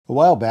A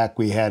while back,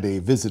 we had a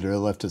visitor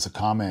left us a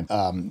comment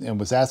and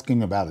was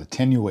asking about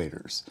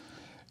attenuators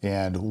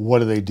and what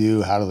do they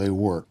do, how do they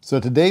work. So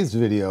today's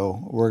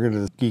video, we're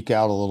going to geek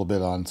out a little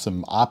bit on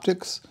some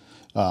optics,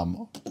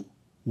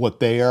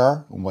 what they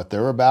are and what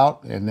they're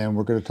about, and then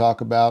we're going to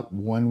talk about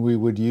when we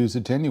would use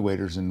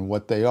attenuators and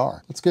what they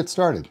are. Let's get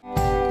started.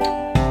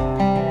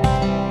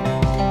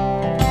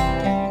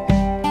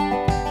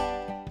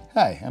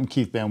 Hi, I'm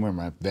Keith Van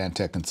Wimmer at Van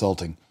Tech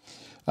Consulting.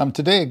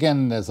 Today,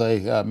 again, as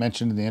I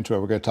mentioned in the intro,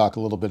 we're going to talk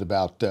a little bit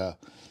about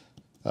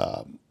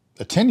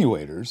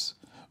attenuators.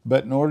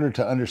 But in order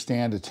to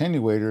understand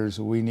attenuators,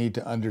 we need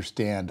to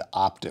understand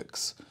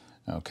optics.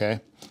 Okay,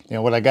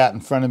 and what I got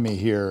in front of me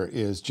here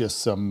is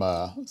just some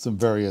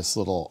various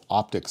little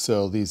optics.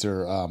 So these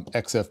are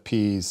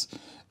XFPs,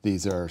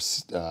 these are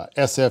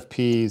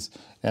SFPs,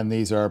 and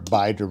these are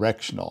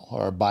bidirectional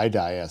or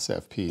bi-di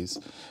SFPs.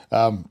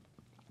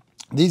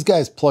 These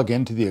guys plug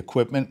into the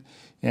equipment,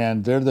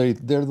 and they're the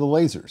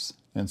lasers.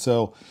 And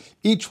so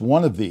each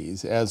one of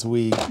these, as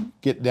we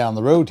get down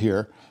the road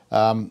here,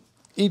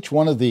 each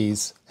one of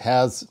these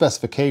has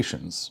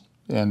specifications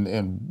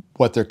and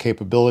what their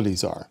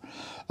capabilities are.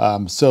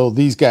 So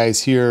these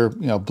guys here,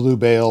 blue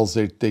bales,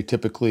 they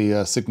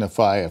typically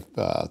signify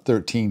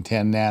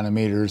 1310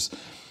 nanometers.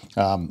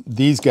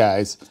 These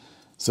guys,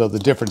 so the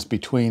difference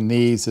between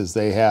these is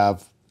they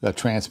have a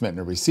transmit and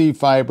a receive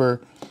fiber.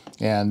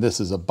 And this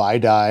is a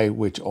bi-di,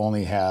 which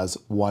only has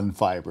one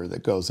fiber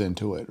that goes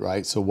into it,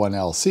 right? So one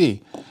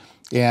LC.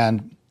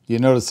 And you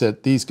notice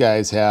that these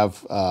guys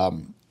have,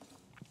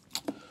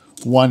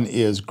 one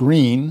is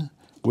green,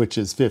 which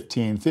is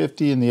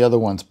 1550, and the other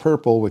one's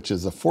purple, which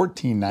is a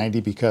 1490,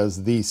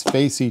 because these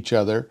face each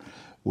other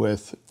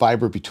with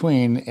fiber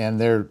between,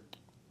 and they're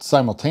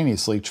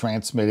simultaneously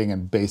transmitting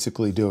and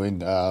basically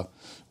doing,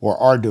 or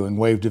are doing,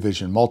 wave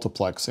division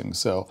multiplexing.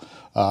 So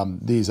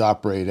these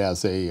operate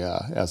as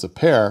a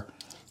pair,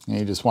 and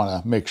you just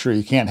want to make sure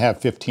you can't have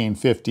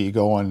 1550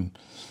 going,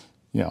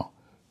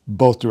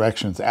 both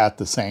directions at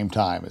the same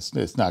time.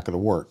 It's not going to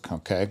work.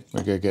 Okay,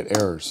 we're going to get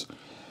errors.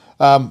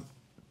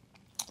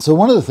 So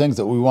one of the things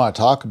that we want to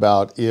talk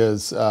about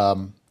is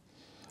all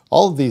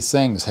of these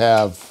things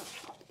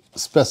have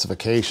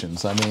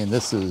specifications. I mean,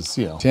 this is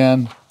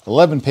 10,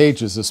 11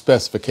 pages of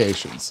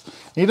specifications.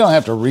 You don't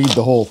have to read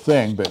the whole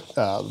thing, but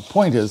the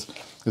point is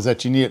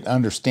that you need to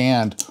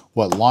understand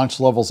what launch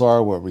levels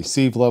are, what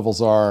receive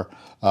levels are,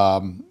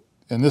 and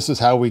this is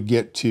how we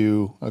get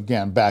to,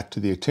 again, back to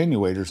the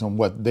attenuators and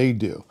what they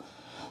do.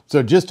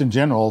 So just in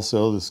general,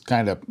 so this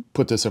kind of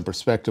put this in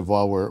perspective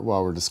while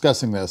we're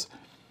discussing this,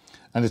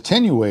 an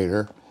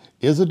attenuator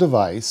is a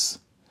device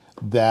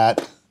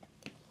that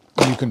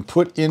you can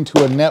put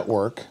into a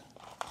network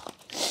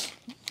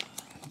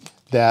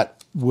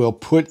that will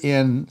put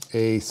in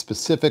a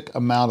specific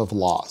amount of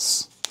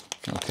loss,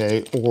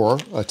 okay, or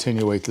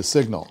attenuate the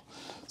signal.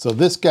 So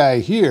this guy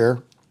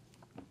here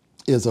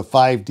is a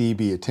 5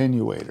 dB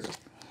attenuator.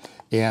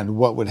 And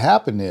what would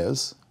happen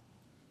is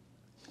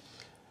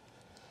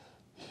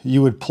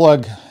you would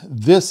plug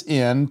this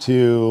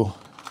into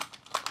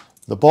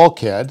the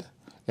bulkhead,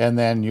 and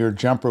then your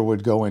jumper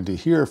would go into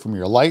here from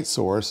your light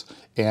source,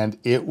 and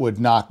it would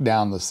knock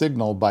down the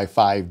signal by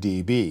 5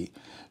 dB.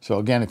 So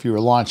again, if you were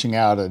launching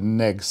out a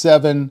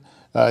 -7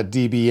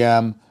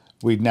 dBm,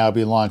 we'd now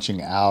be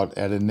launching out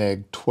at a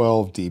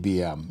 -12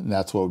 dBm, and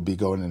that's what would be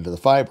going into the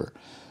fiber.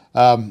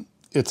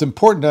 It's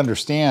important to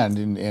understand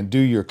and do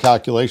your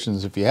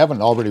calculations. If you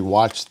haven't already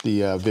watched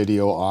the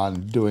video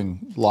on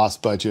doing loss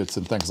budgets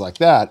and things like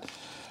that,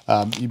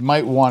 you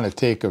might want to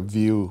take a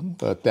view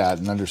at that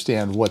and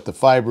understand what the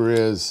fiber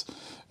is,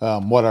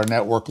 what our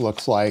network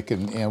looks like,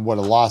 and what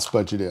a loss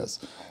budget is.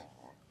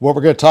 What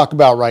we're going to talk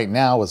about right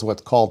now is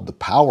what's called the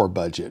power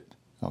budget.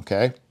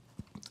 Okay,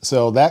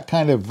 so that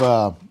kind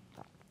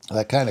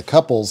of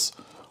couples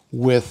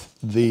with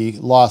the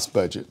loss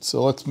budget.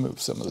 So let's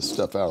move some of this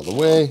stuff out of the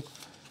way.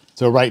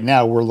 So right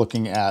now we're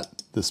looking at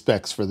the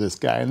specs for this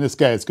guy, and this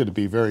guy is going to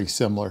be very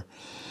similar.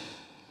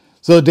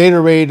 So the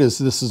data rate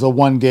this is a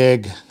 1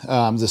 gig,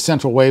 the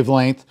central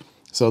wavelength.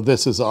 So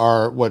this is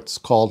what's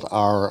called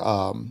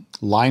our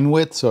line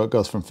width. So it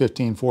goes from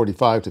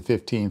 1545 to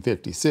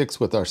 1556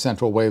 with our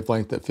central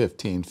wavelength at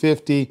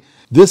 1550.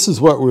 This is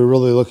what we're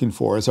really looking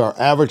for, is our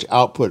average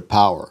output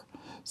power.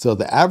 So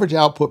the average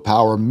output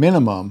power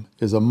minimum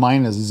is a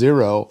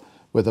 -0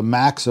 with a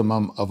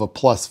maximum of a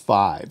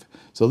 +5.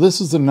 So this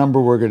is the number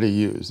we're going to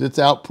use. It's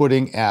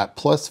outputting at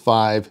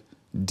 +5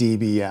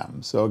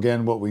 dBm. So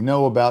again, what we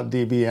know about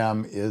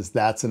dBm is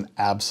that's an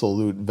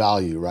absolute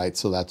value, right?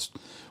 So that's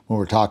when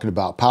we're talking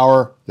about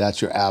power,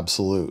 that's your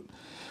absolute.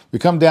 We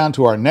come down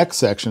to our next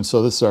section.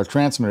 So this is our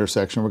transmitter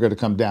section. We're going to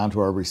come down to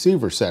our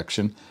receiver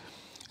section.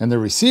 And the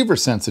receiver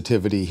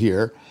sensitivity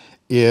here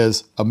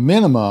is a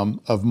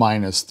minimum of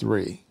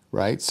 -3,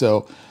 right?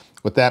 So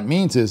what that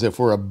means is if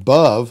we're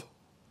above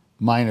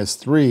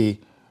 -3,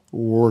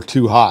 we're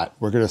too hot.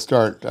 We're going to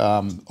start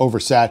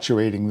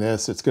oversaturating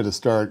this. It's going to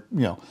start,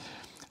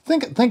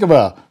 think of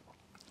a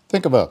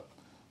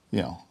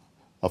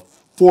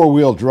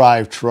four-wheel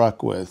drive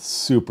truck with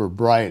super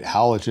bright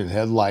halogen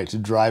headlights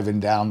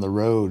driving down the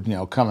road, you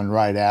know, coming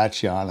right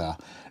at you on a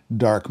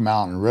dark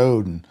mountain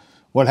road. And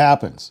what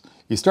happens?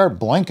 You start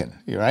blinking,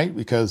 right?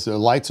 Because the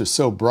lights are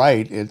so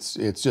bright, it's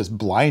just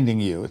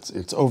blinding you. It's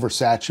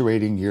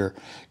oversaturating your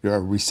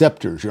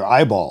receptors, your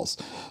eyeballs.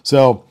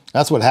 So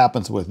that's what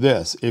happens with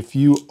this. If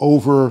you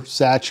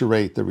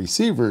oversaturate the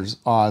receivers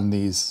on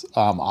these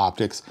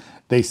optics,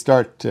 they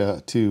start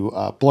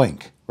to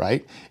blink,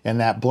 right? And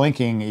that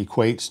blinking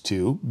equates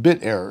to bit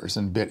errors,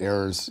 and bit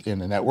errors in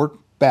a network,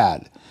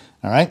 bad,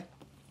 all right?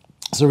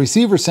 So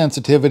receiver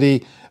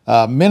sensitivity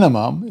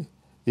minimum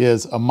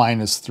is a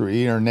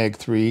 -3 or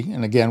 -3,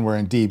 and again, we're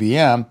in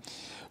dBm.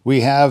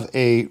 We have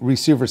a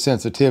receiver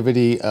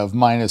sensitivity of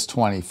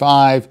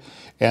 -25,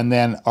 and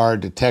then our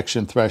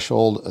detection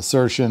threshold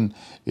assertion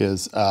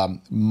is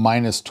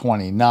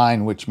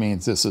 -29, which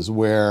means this is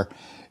where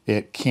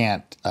it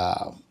can't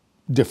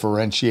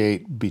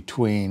differentiate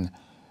between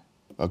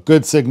a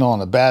good signal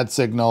and a bad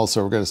signal,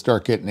 so we're going to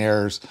start getting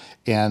errors.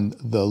 And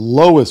the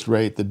lowest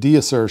rate, the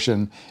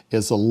D-assertion,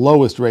 is the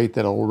lowest rate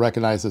that it will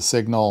recognize a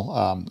signal.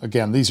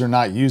 Again, these are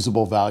not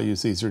usable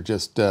values. These are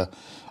just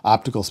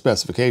optical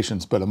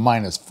specifications, but a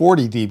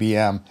 -40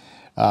 dBm.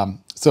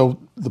 So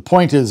the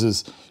point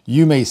is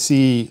you may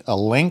see a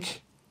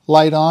link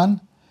light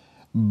on,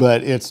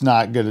 but it's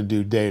not going to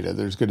do data.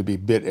 There's going to be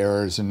bit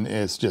errors, and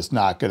it's just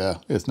not going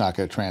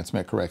to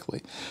transmit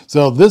correctly.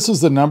 So this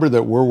is the number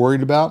that we're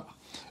worried about.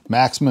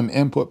 Maximum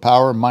input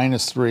power,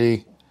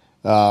 -3.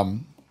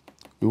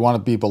 We want to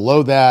be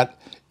below that,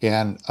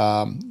 and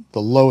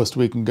the lowest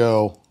we can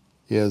go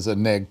is a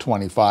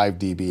 -25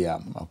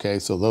 dBm. Okay,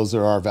 so those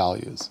are our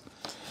values.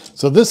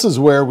 So this is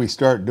where we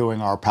start doing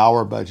our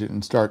power budget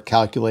and start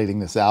calculating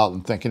this out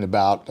and thinking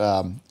about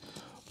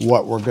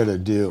what we're going to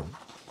do.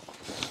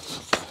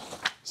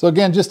 So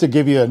again, just to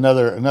give you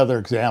another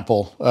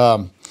example,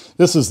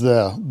 this is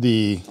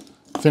the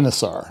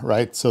Finisar,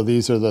 right? So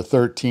these are the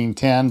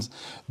 1310s.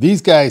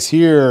 These guys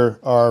here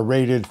are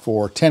rated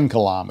for 10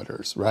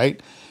 kilometers,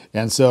 right?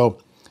 And so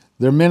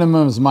their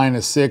minimum is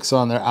 -6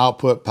 on their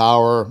output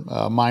power,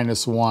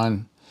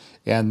 -1,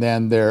 and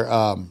then their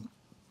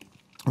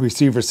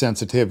receiver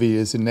sensitivity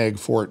is a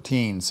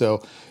 -14.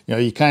 So, you know,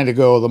 you kind of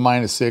go the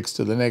 -6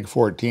 to the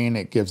 -14,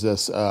 it gives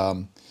us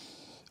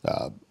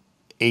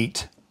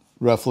 8,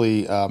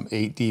 roughly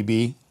 8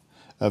 dB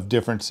of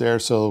difference there.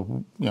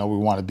 So, you know, we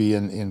want to be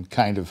in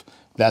kind of,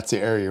 that's the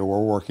area we're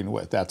working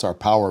with. That's our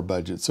power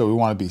budget. So we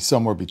want to be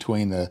somewhere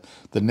between the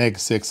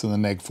 -6 and the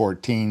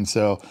 -14.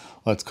 So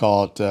let's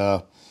call it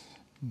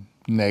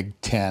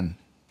 -10.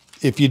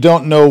 If you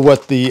don't know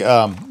what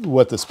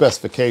the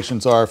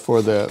specifications are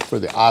for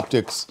the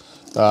optics,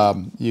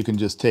 you can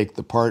just take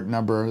the part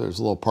number. There's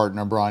a little part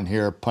number on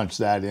here. Punch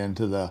that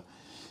into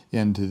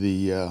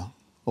the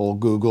old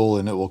Google,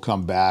 and it will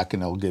come back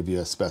and it'll give you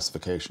a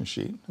specification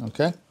sheet.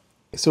 Okay.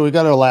 So we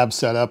got our lab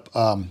set up.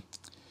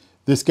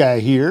 This guy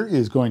here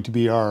is going to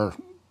be our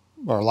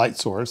light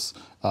source,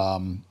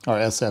 our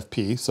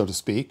SFP, so to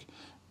speak.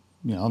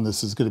 You know, and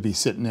this is going to be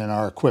sitting in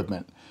our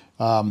equipment.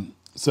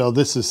 So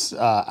this is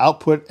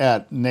output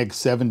at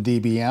 -7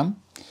 dBm.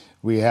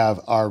 We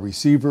have our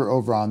receiver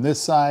over on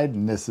this side,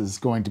 and this is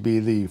going to be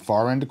the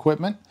far end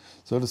equipment,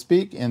 so to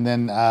speak. And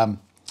then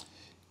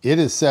it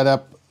is set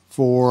up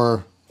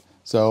for,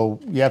 so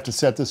you have to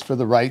set this for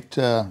the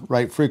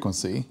right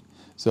frequency.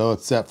 So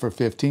it's set for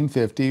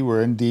 1550.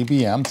 We're in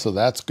dBm, so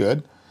that's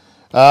good.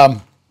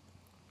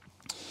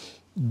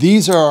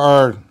 These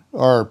are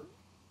our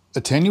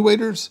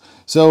attenuators.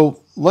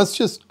 So let's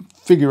just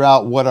figure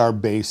out what our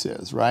base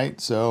is,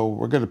 right? So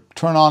we're going to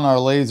turn on our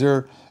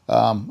laser.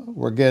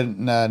 We're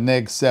getting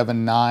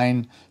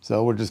 -7.9,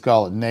 so we'll just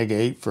call it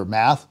 -8 for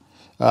math.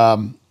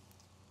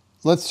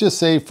 Let's just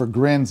say for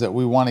grins that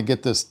we want to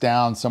get this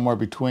down somewhere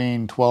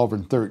between 12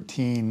 and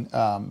 13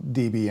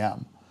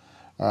 dBm.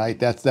 All right,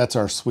 that's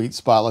our sweet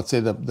spot. Let's say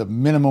the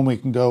minimum we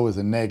can go is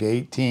a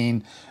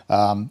 -18.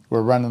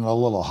 We're running a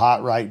little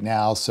hot right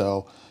now,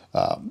 so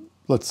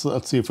let's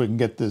see if we can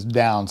get this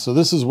down. So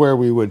this is where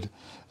we would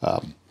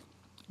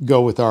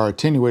go with our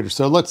attenuator.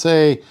 So let's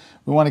say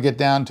we want to get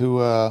down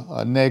to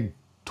a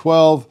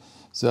 -12,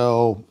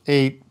 so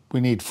 8, we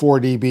need 4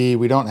 dB.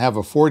 We don't have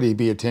a 4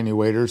 dB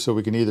attenuator, so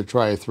we can either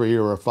try a 3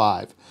 or a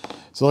 5.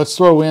 So let's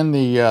throw in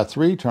the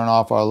 3, turn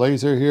off our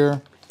laser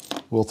here.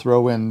 We'll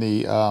throw in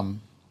the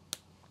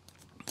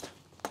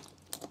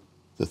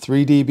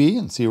 3 dB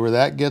and see where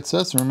that gets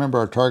us. And remember,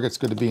 our target's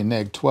going to be a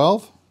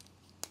 -12.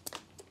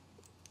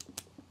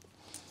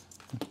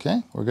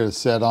 Okay, we're going to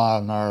set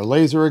on our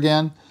laser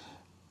again.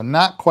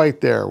 Not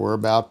quite there. We're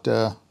about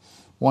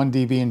 1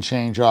 dB and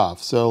change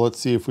off. So let's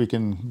see if we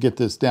can get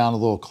this down a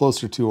little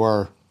closer to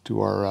our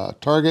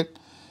target.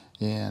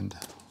 And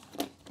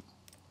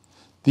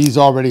these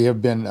already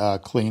have been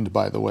cleaned,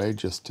 by the way,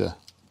 just to.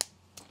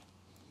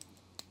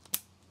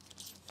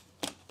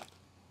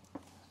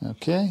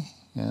 Okay,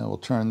 and we'll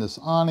turn this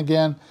on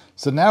again.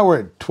 So now we're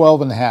at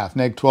 12.5,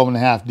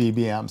 -12.5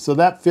 dBm. So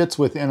that fits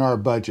within our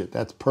budget.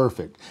 That's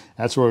perfect.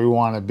 That's where we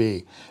want to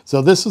be.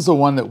 So this is the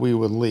one that we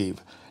would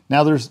leave.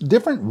 Now there's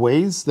different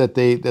ways that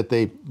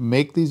they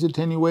make these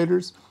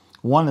attenuators.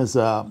 One is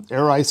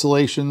air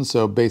isolation,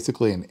 so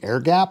basically an air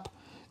gap,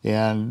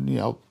 and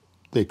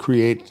they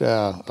create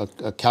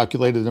a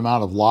calculated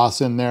amount of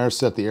loss in there,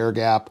 set the air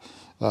gap,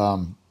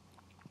 and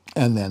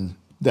then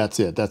that's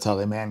it. That's how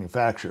they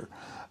manufacture.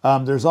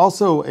 There's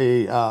also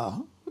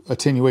a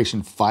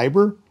attenuation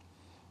fiber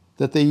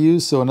that they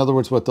use. So in other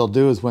words, what they'll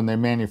do is when they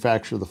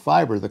manufacture the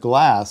fiber, the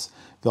glass,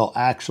 they'll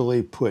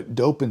actually put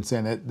dopants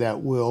in it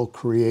that will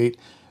create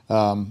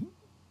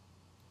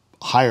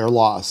higher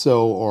loss,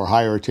 or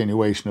higher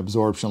attenuation,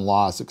 absorption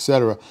loss,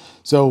 etc.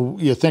 So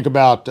you think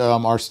about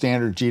our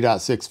standard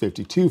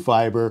G.652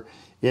 fiber,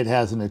 it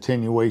has an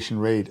attenuation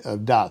rate of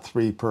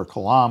 0.3 per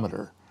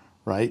kilometer,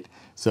 right?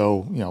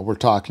 So, we're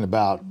talking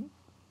about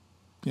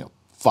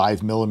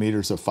 5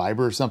 millimeters of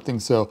fiber or something.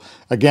 So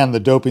again, the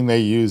doping they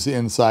use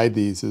inside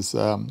these is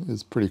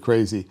pretty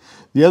crazy.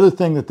 The other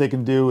thing that they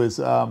can do is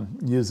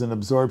use an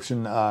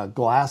absorption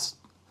glass.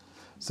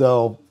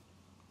 So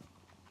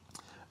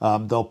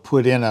they'll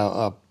put in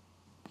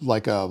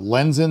like a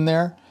lens in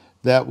there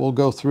that will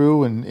go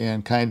through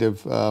and kind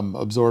of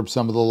absorb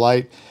some of the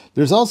light.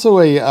 There's also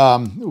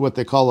what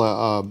they call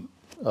a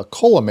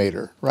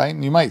collimator, right?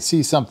 And you might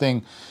see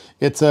something.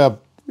 It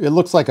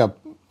looks like a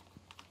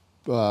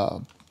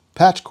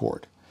patch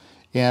cord,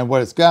 and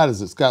what it's got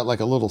is like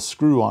a little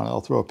screw on it.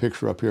 I'll throw a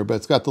picture up here, but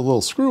it's got the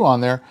little screw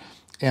on there,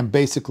 and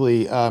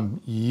basically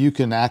you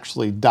can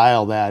actually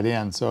dial that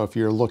in. So if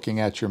you're looking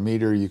at your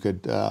meter, you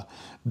could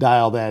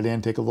dial that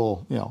in, take a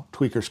little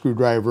tweaker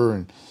screwdriver,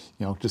 and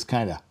just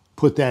kind of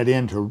put that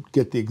in to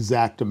get the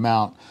exact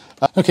amount.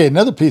 Okay,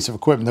 another piece of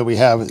equipment that we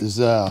have is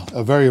a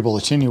variable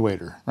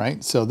attenuator,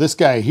 right? So this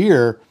guy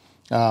here,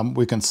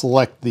 we can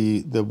select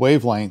the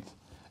wavelength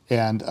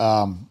and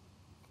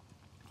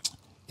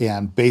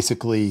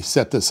basically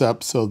set this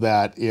up so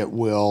that it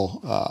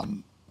will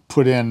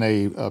put in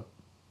a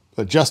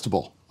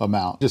adjustable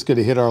amount. Just going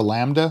to hit our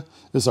lambda.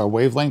 This is our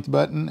wavelength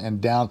button, and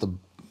down at the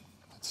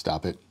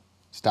stop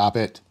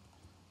it.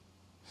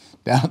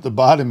 Down at the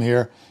bottom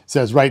here it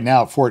says right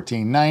now at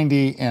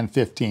 1490 and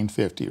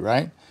 1550,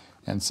 right?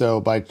 And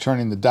so by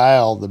turning the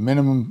dial, the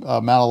minimum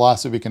amount of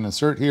loss that we can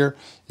insert here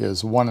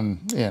is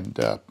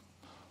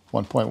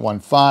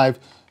 1.15.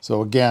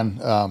 So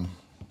again,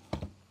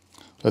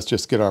 let's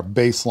just get our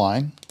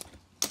baseline.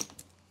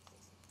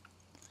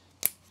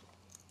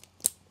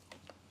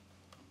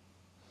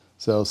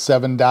 So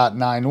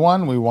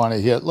 7.91, we want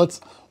to hit,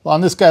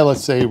 on this guy,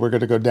 let's say we're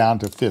going to go down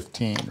to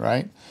 15,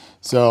 right?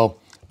 So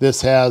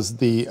this has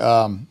the,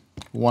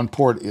 one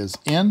port is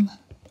in,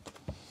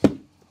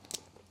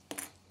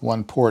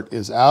 one port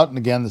is out. And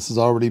again, this has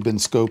already been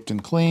scoped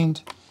and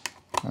cleaned,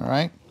 all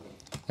right?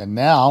 And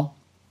now,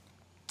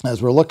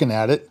 as we're looking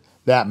at it,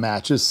 that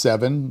matches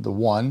 7, the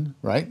 1,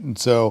 right? And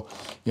so,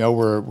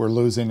 we're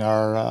losing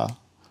our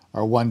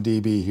 1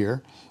 dB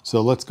here.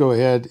 So let's go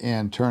ahead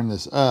and turn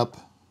this up,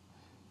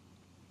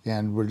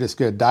 and we're just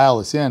going to dial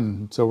this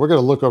in. So we're going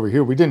to look over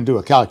here. We didn't do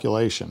a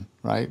calculation,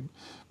 right?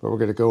 But we're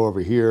going to go over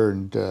here,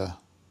 and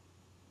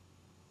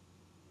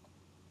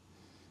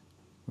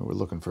we're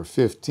looking for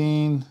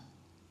 15.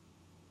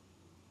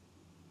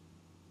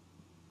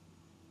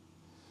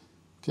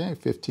 Okay,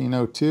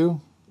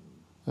 1502.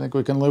 I think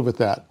we can live with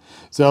that.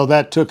 So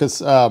that took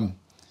us a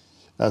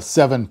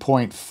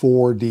 7.4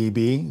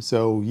 dB.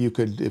 So you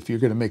could, if you're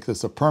going to make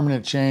this a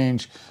permanent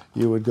change,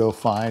 you would go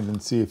find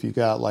and see if you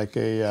got like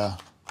a.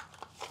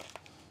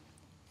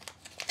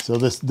 So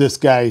this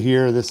guy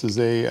here, this is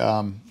a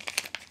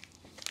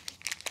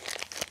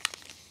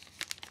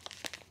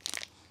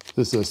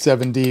this is a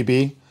 7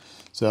 dB.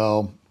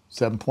 So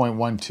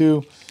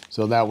 7.12.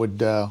 So that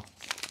would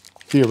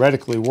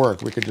theoretically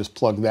work. We could just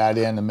plug that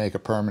in and make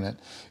it permanent.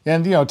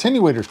 And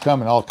attenuators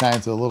come in all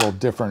kinds of little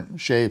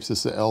different shapes.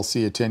 This is an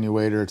LC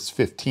attenuator. It's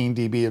 15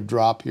 dB of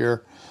drop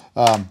here.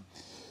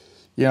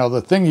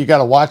 The thing you got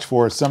to watch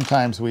for is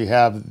sometimes we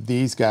have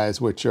these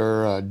guys, which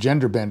are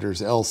gender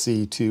benders,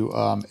 LC to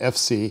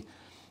FC,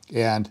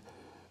 and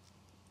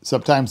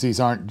sometimes these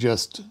aren't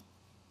just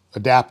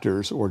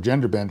adapters or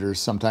gender benders.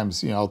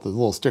 Sometimes the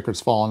little sticker's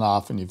falling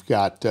off, and you've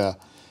got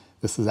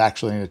this is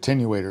actually an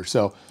attenuator.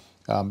 So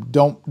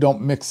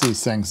don't mix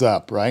these things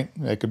up, right?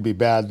 It could be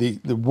bad.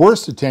 The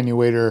worst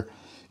attenuator,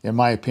 in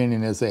my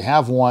opinion, is they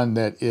have one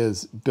that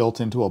is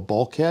built into a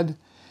bulkhead,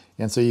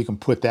 and so you can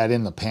put that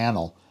in the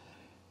panel.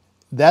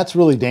 That's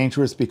really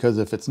dangerous because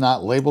if it's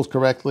not labeled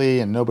correctly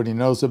and nobody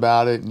knows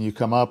about it, and you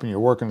come up and you're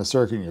working a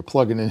circuit and you're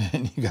plugging it in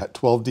and you got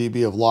 12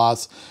 dB of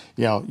loss,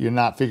 you're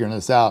not figuring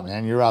this out,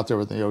 man. You're out there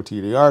with the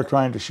OTDR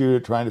trying to shoot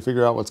it, trying to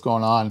figure out what's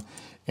going on,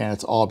 and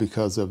it's all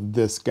because of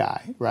this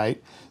guy,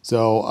 right?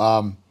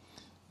 So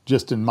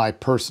just in my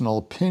personal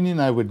opinion,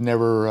 I would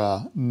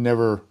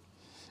never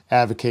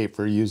advocate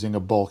for using a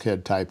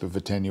bulkhead type of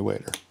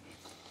attenuator.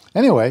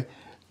 Anyway,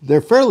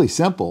 they're fairly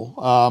simple,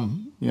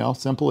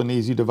 simple and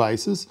easy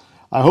devices.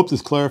 I hope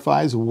this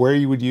clarifies where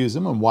you would use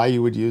them and why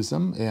you would use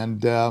them,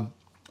 and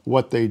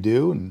what they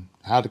do and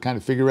how to kind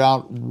of figure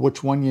out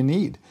which one you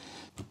need.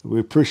 We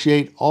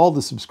appreciate all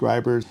the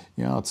subscribers.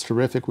 You know, it's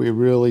terrific. We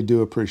really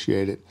do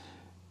appreciate it.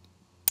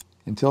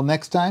 Until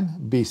next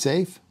time, be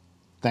safe.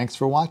 Thanks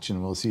for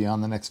watching. We'll see you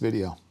on the next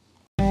video.